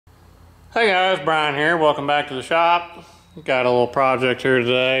Hey guys, Brian here. Welcome back to the shop. Got a little project here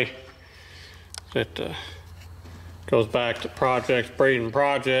today that goes back to projects breeding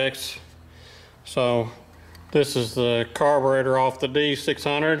projects. So this is the carburetor off the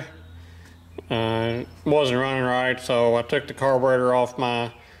D600. It wasn't running right, so I took the carburetor off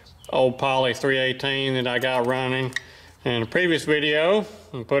my old Poly 318 that I got running in a previous video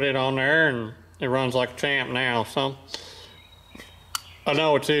and put it on there, and it runs like a champ now. So I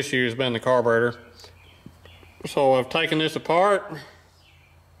know its issue has been the carburetor. So I've taken this apart.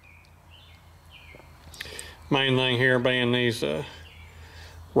 Main thing here being these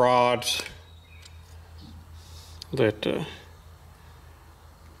rods that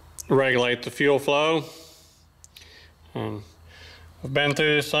regulate the fuel flow. And I've been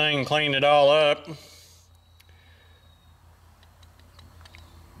through this thing and cleaned it all up.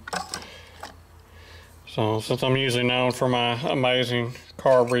 So since I'm usually known for my amazing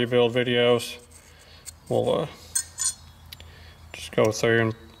carb rebuild videos, we'll just go through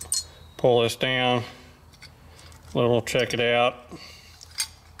and pull this down. We'll check it out.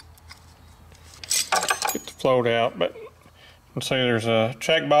 Get the float out, but you can see there's a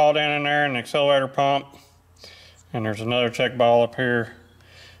check ball down in there and an accelerator pump. And there's another check ball up here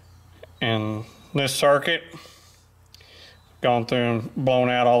in this circuit. Gone through and blown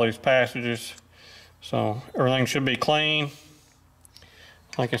out all these passages. So everything should be clean.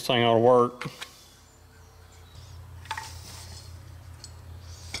 I think this thing ought to work.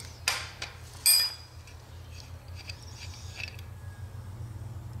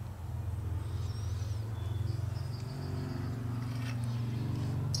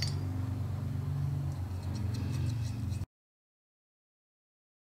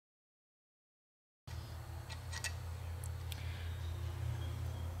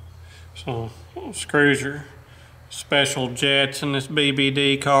 So screws your special jets in this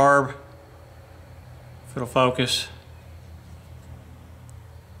BBD carb, if it'll focus.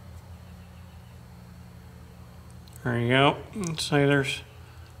 There you go. Let's see, there's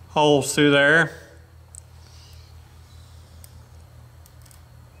holes through there.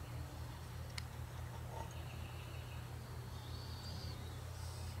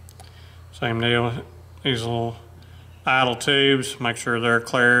 Same deal with these little idle tubes. Make sure they're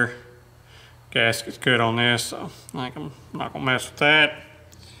clear. Gasket's good on this, so I think I'm not gonna mess with that.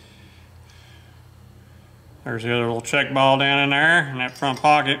 There's the other little check ball down in there in that front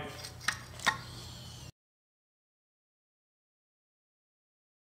pocket.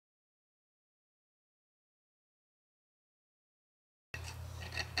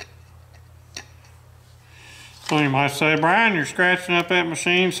 So you might say, Brian, you're scratching up that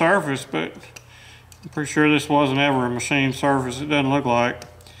machine surface, but I'm pretty sure this wasn't ever a machine surface. It doesn't look like.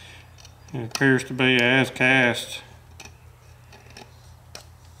 It appears to be as cast.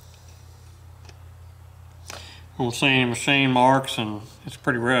 I don't see any machine marks, and it's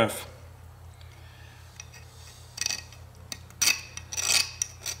pretty rough.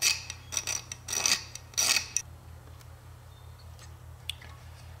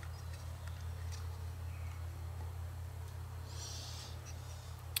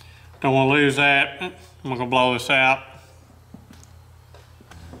 Don't want to lose that. I'm gonna blow this out.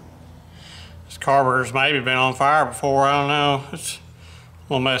 Carburetor's maybe been on fire before, I don't know. It's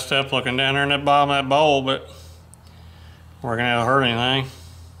a little messed up looking down there in that bottom of that bowl, but we're gonna have to hurt anything.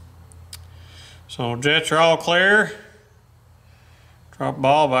 So jets are all clear. Drop the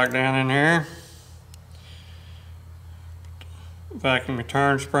ball back down in here. Vacuum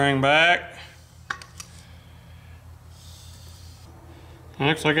return spring back.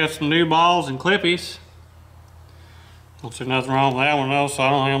 Next I got some new balls and clippies. Don't see nothing wrong with that one though, so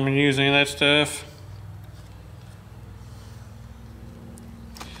I don't think I'm gonna use any of that stuff.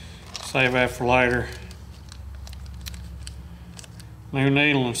 Save that for later. New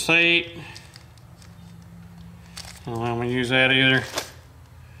needle and seat. I don't think I'm gonna use that either.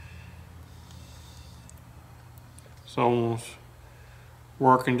 So it's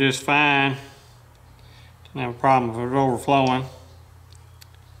working just fine. Didn't have a problem with it overflowing.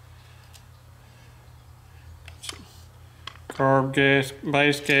 Carb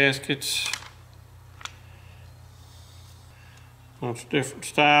base gaskets. Bunch of different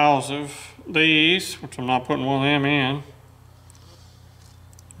styles of these, which I'm not putting one of them in.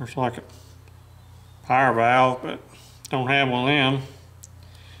 There's like a power valve, but don't have one of them.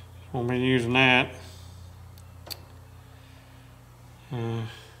 Won't be using that.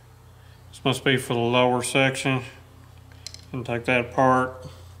 This must be for the lower section. Can take that apart.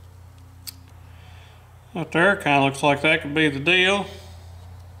 Up there, kind of looks like that could be the deal.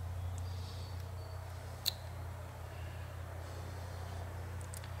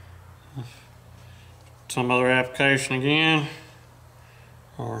 some other application again,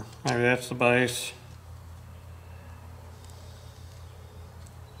 or maybe that's the base.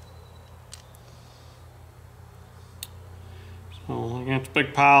 So again, it's a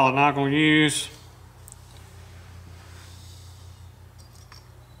big pile I'm not going to use.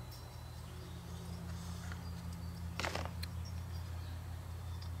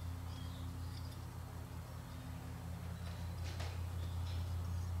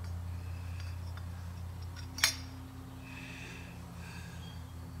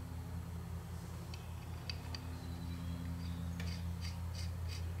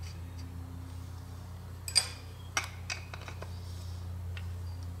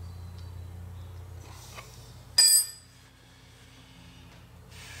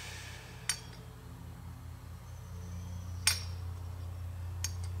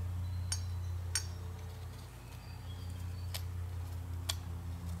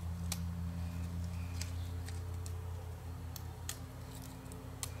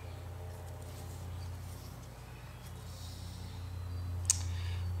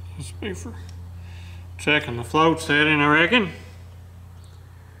 This will be for checking the float setting, I reckon.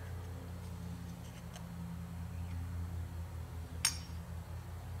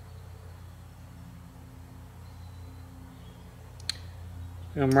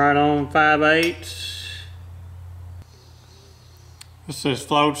 I'm right on 5/8. This says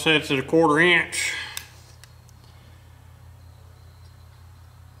float sets at 1/4 inch.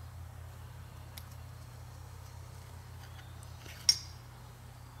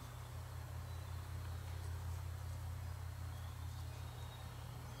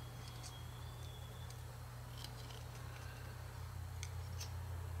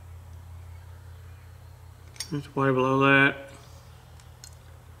 It's way below that.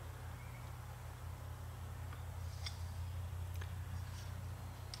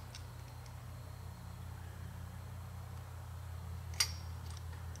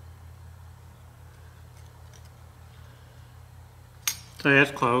 So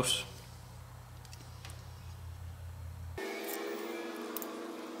that's close.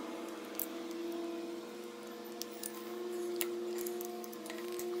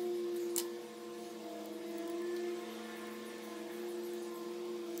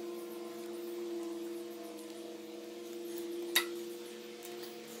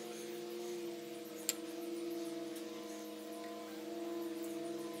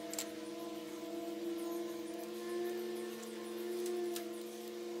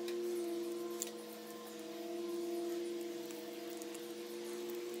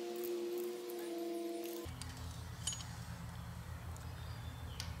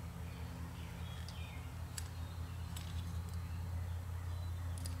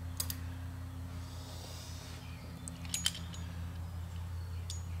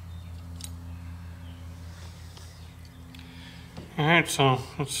 Alright, so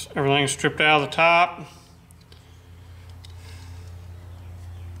everything's stripped out of the top.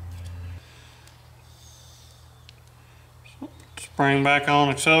 So, spring back on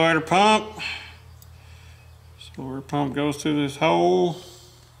accelerator pump. Accelerator pump goes through this hole.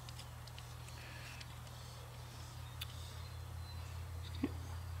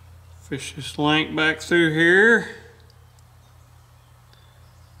 Fish this link back through here.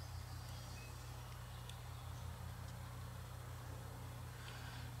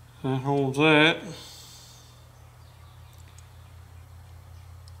 That holds that.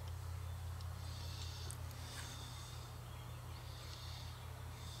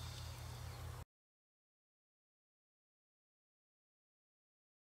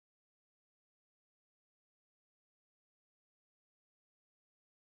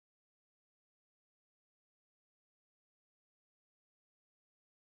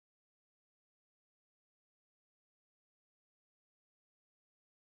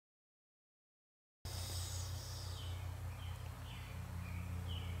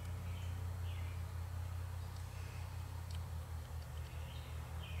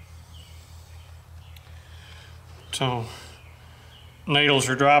 So needles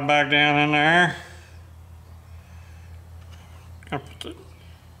are dropped back down in there. Gotta put the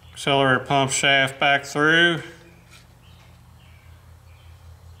accelerator pump shaft back through.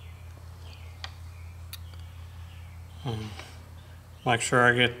 Make sure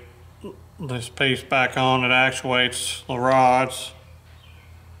I get this piece back on that actuates the rods.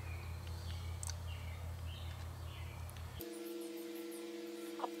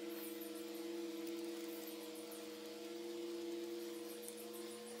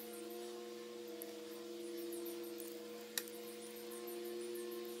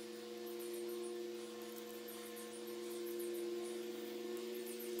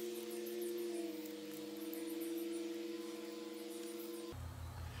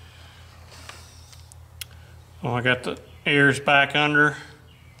 Well, I got the ears back under.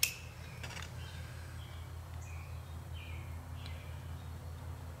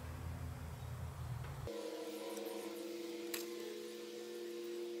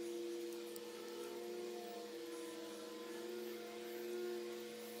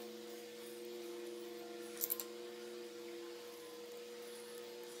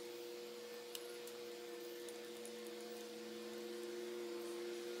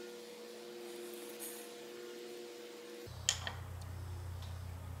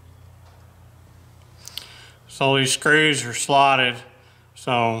 So these screws are slotted,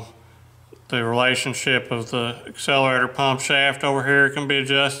 so the relationship of the accelerator pump shaft over here can be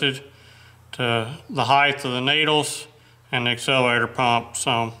adjusted to the height of the needles and the accelerator pump.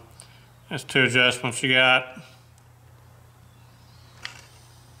 So that's two adjustments you got.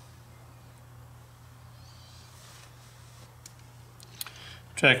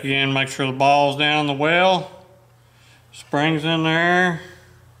 Check again, make sure the ball's down the well, springs in there.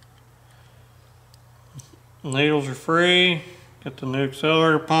 Needles are free. Got the new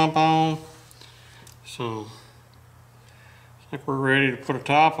accelerator pump on. So I think we're ready to put a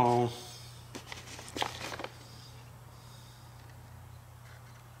top on.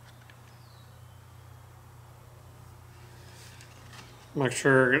 Make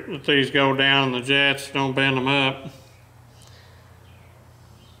sure that these go down in the jets, don't bend them up.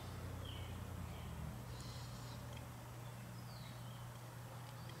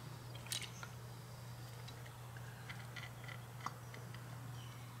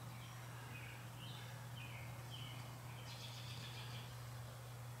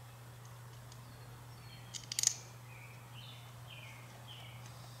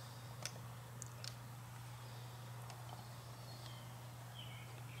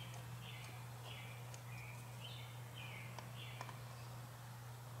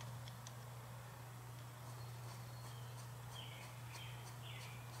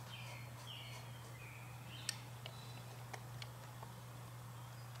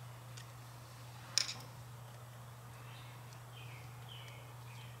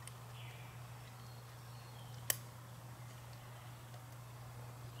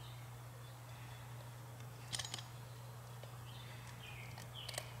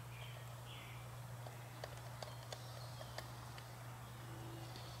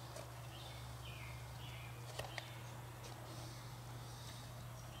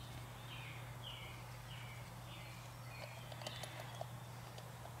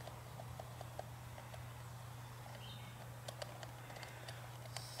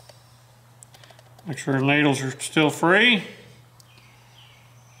 Make sure the needles are still free.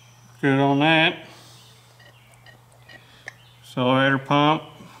 Good on that. Accelerator pump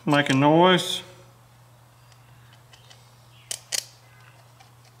making noise.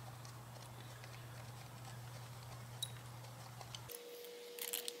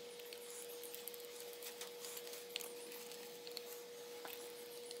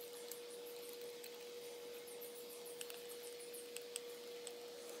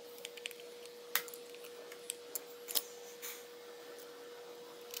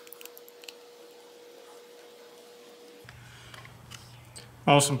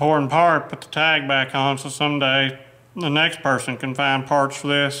 Most important part, put the tag back on so someday the next person can find parts for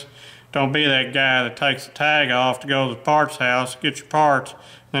this. Don't be that guy that takes the tag off to go to the parts house, get your parts, and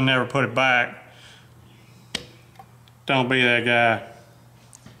then never put it back. Don't be that guy.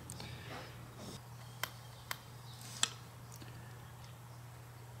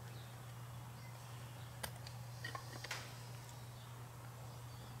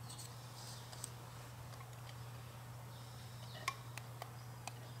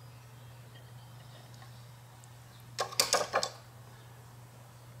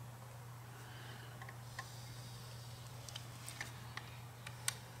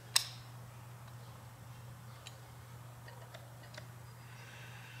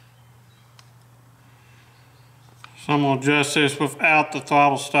 So I'm going to adjust this without the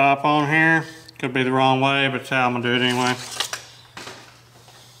throttle stop on here. Could be the wrong way, but it's how I'm going to do it anyway.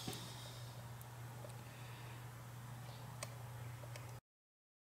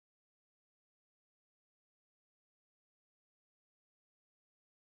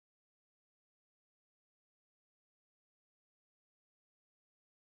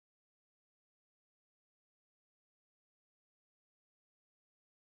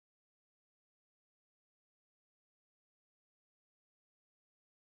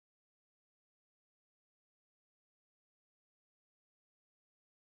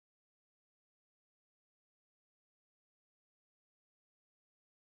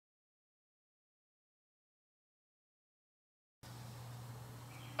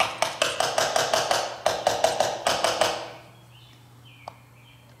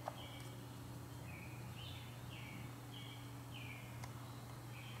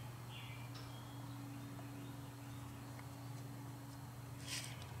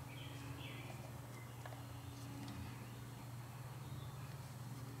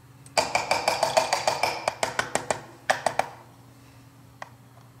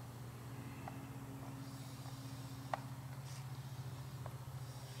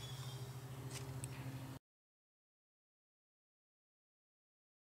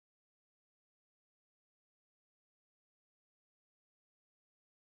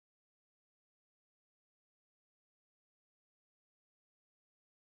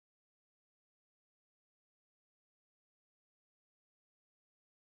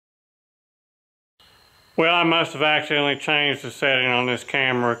 Well, I must have accidentally changed the setting on this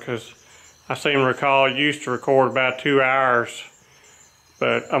camera because I seem to recall it used to record about 2 hours,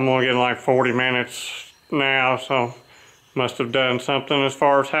 but I'm only getting like 40 minutes now, so must have done something as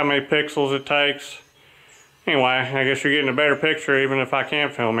far as how many pixels it takes. Anyway, I guess you're getting a better picture even if I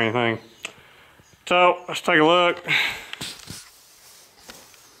can't film anything. So, let's take a look.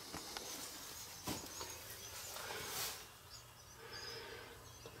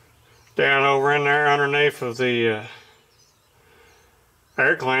 Down over in there underneath of the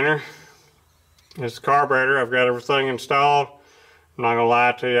air cleaner is the carburetor. I've got everything installed. I'm not gonna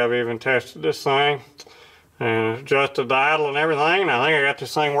lie to you, I've even tested this thing and adjusted the idle and everything, and I think I got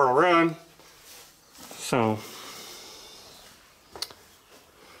this thing where to run. So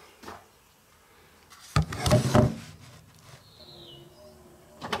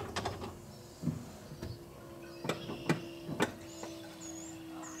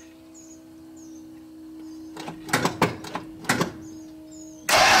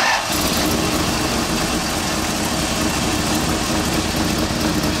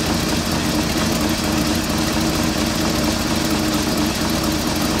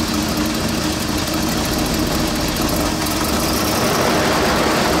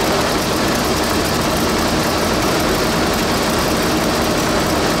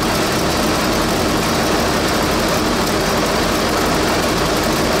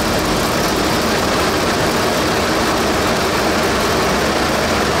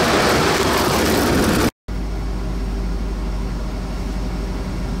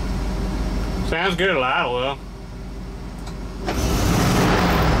sounds good at idle though.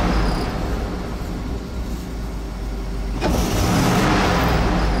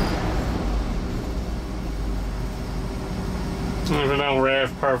 If it don't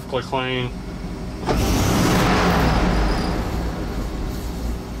rev perfectly clean.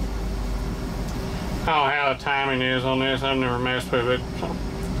 I don't know how the timing is on this. I've never messed with it. So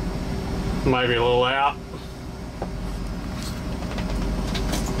maybe a little out.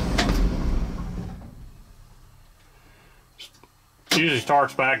 Usually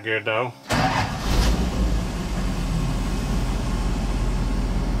starts back good though.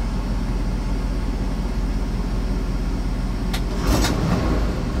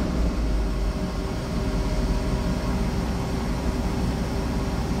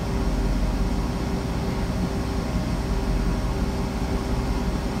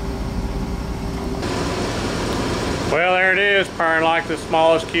 Well, there it is, probably like the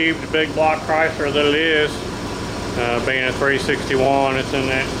smallest cube, the big block Chrysler that it is. Being a 361, it's in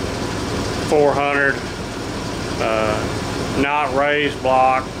that 400, not raised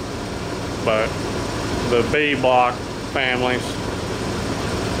block, but the B block families.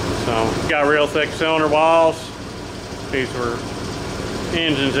 So, got real thick cylinder walls. These were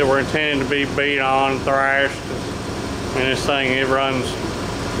engines that were intended to be beat on, thrashed. And this thing, it runs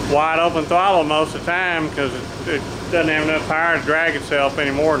wide open throttle most of the time because it doesn't have enough power to drag itself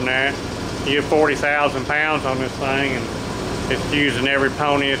any more than that. You get 40,000 pounds on this thing, and it's using every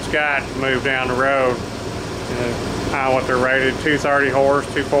pony it's got to move down the road. I don't know what they're rated, 230 horse,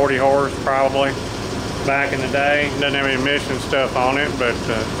 240 horse probably back in the day. Doesn't have any emission stuff on it, but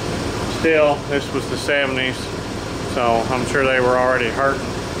still, this was the 70s, so I'm sure they were already hurting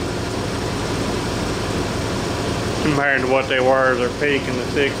compared to what they were at their peak in the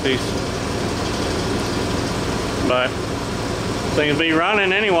 60s. But things be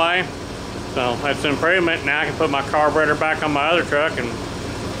running anyway. So that's an improvement. Now I can put my carburetor back on my other truck and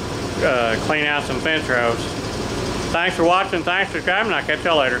clean out some fence rows. Thanks for watching. Thanks for subscribing. I'll catch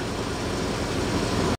y'all later.